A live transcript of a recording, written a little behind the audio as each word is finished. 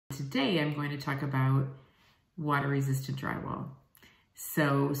today I'm going to talk about water-resistant drywall.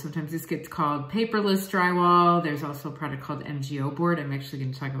 So sometimes this gets called paperless drywall. There's also a product called MGO board. I'm actually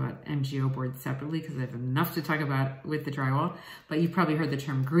going to talk about MGO board separately because I have enough to talk about with the drywall. But you've probably heard the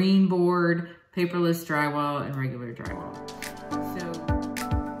term green board, paperless drywall, and regular drywall.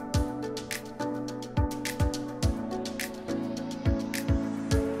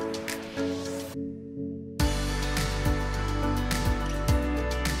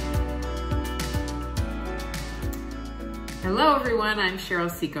 Hello everyone, I'm Cheryl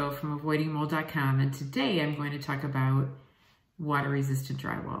Ciecko from avoidingmold.com, and today I'm going to talk about water-resistant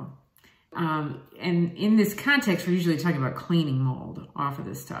drywall. And in this context, we're usually talking about cleaning mold off of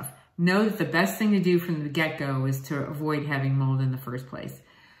this stuff. Know that the best thing to do from the get-go is to avoid having mold in the first place.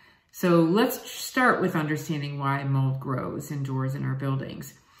 So let's start with understanding why mold grows indoors in our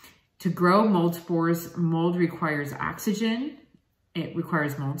buildings. To grow mold spores, mold requires oxygen, it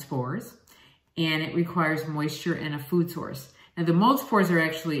requires mold spores, and it requires moisture and a food source. Now the mold spores are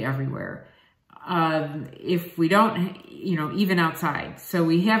actually everywhere. If we don't, even outside. So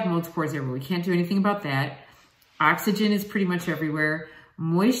we have mold spores everywhere. We can't do anything about that. Oxygen is pretty much everywhere.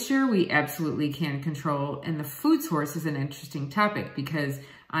 Moisture, we absolutely can control. And the food source is an interesting topic because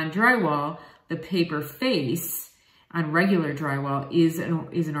on drywall, the paper face on regular drywall is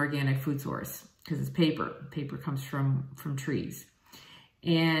an organic food source because it's paper. Paper comes from trees.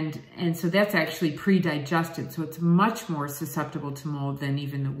 And so that's actually pre-digested. So it's much more susceptible to mold than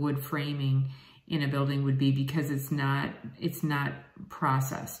even the wood framing in a building would be because it's not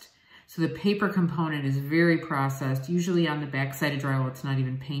processed. So the paper component is very processed. Usually on the back side of drywall, it's not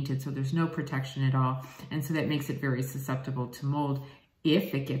even painted, so there's no protection at all. And so that makes it very susceptible to mold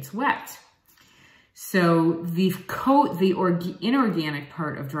if it gets wet. So the inorganic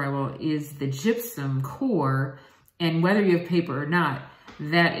part of drywall is the gypsum core, and whether you have paper or not,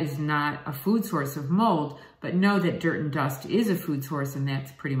 that is not a food source of mold, but know that dirt and dust is a food source, and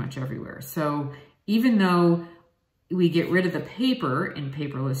that's pretty much everywhere. So even though we get rid of the paper in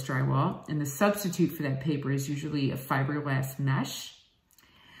paperless drywall, and the substitute for that paper is usually a fiberglass mesh,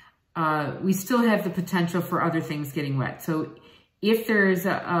 we still have the potential for other things getting wet. So if there's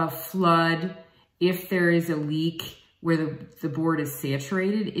a flood, if there is a leak where the board is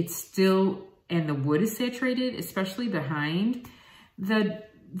saturated, it's still, and the wood is saturated, especially behind the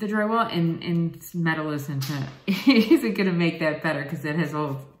drywall, and metal isn't gonna make that better because it has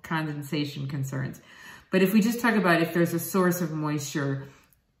all condensation concerns. But if we just talk about if there's a source of moisture,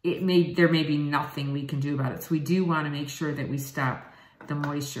 there may be nothing we can do about it. So we do want to make sure that we stop the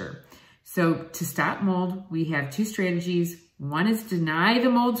moisture. So to stop mold, we have two strategies. One is deny the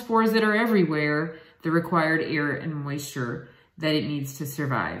mold spores that are everywhere the required air and moisture that it needs to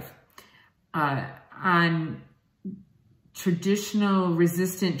survive. On traditional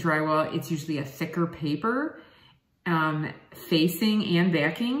resistant drywall, it's usually a thicker paper, facing and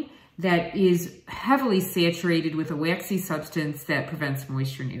backing, that is heavily saturated with a waxy substance that prevents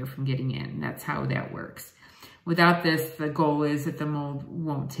moisture and air from getting in. That's how that works. Without this, the goal is that the mold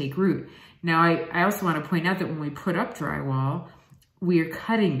won't take root. Now, I also want to point out that when we put up drywall, we are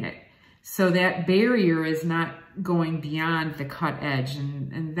cutting it. So that barrier is not going beyond the cut edge,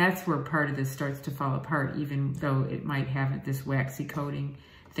 and that's where part of this starts to fall apart, even though it might have this waxy coating,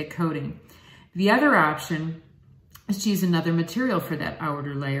 thick coating. The other option is to use another material for that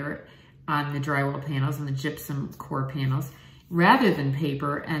outer layer on the drywall panels and the gypsum core panels rather than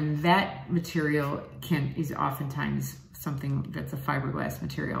paper, and that material is oftentimes something that's a fiberglass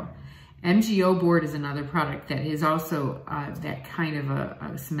material. MGO board is another product that is also that kind of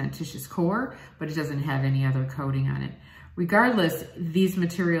a cementitious core, but it doesn't have any other coating on it. Regardless, these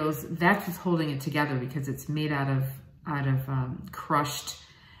materials, that's what's holding it together because it's made out of crushed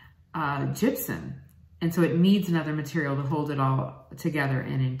gypsum. And so it needs another material to hold it all together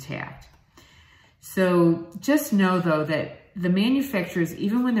and intact. So just know though that the manufacturers,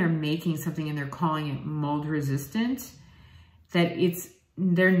 even when they're making something and they're calling it mold resistant, that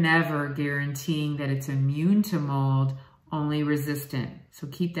they're never guaranteeing that it's immune to mold, only resistant. So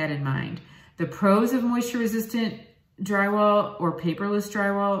keep that in mind. The pros of moisture resistant drywall or paperless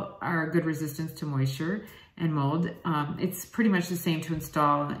drywall are good resistance to moisture and mold. It's pretty much the same to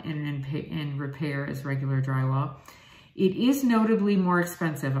install and repair as regular drywall. It is notably more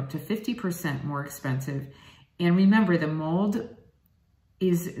expensive, up to 50% more expensive. And remember, the mold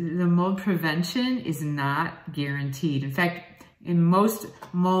prevention is not guaranteed. In fact, in most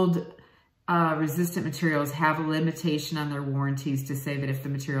mold resistant materials have a limitation on their warranties to say that if the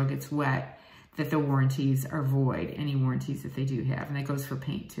material gets wet, that the warranties are void, any warranties that they do have. And that goes for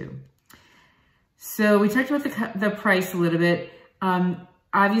paint too. So we talked about the price a little bit.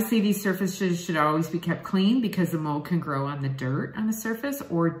 Obviously, these surfaces should always be kept clean because the mold can grow on the dirt on the surface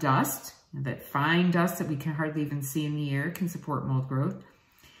or dust. That fine dust that we can hardly even see in the air can support mold growth.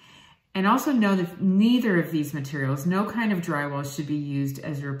 And also know that neither of these materials, no kind of drywall should be used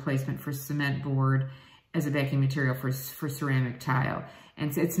as a replacement for cement board as a backing material for ceramic tile.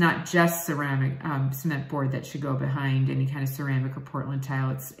 And it's not just ceramic cement board that should go behind any kind of ceramic or Portland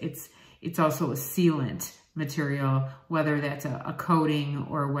tile. It's also a sealant material, whether that's a coating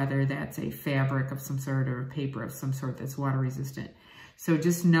or whether that's a fabric of some sort or a paper of some sort that's water resistant. So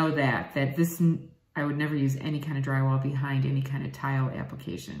just know that this, I would never use any kind of drywall behind any kind of tile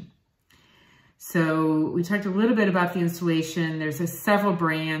application. So we talked a little bit about the insulation. There's several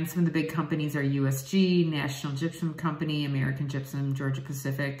brands. Some of the big companies are USG, National Gypsum Company, American Gypsum, Georgia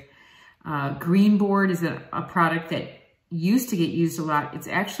Pacific. Green board is a product that used to get used a lot. It's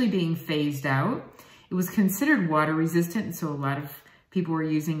actually being phased out. It was considered water resistant, so a lot of people were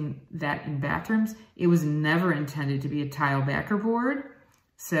using that in bathrooms. It was never intended to be a tile backer board.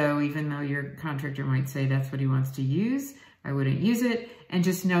 So even though your contractor might say that's what he wants to use, I wouldn't use it. And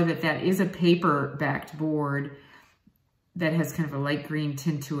just know that that is a paper-backed board that has kind of a light green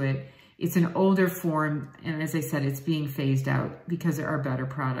tint to it. It's an older form, and as I said, it's being phased out because there are better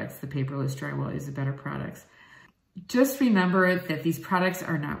products. The paperless drywall is a better product. Just remember that these products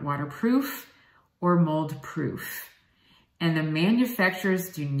are not waterproof or mold-proof. And the manufacturers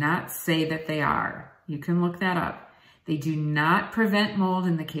do not say that they are. You can look that up. They do not prevent mold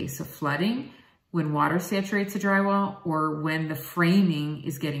in the case of flooding, when water saturates the drywall, or when the framing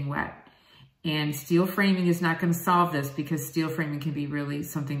is getting wet. And steel framing is not going to solve this because steel framing can be really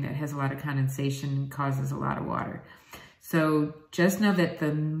something that has a lot of condensation and causes a lot of water. So just know that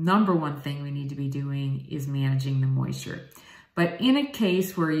the number one thing we need to be doing is managing the moisture. But in a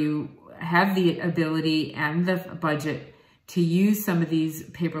case where you have the ability and the budget to use some of these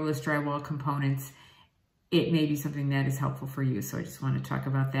paperless drywall components, it may be something that is helpful for you. So I just want to talk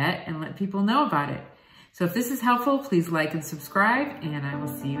about that and let people know about it. So if this is helpful, please like and subscribe, and I will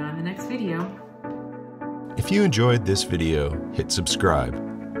see you on the next video. If you enjoyed this video, hit subscribe.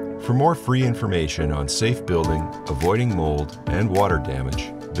 For more free information on safe building, avoiding mold, and water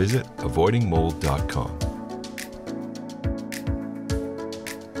damage, visit avoidingmold.com.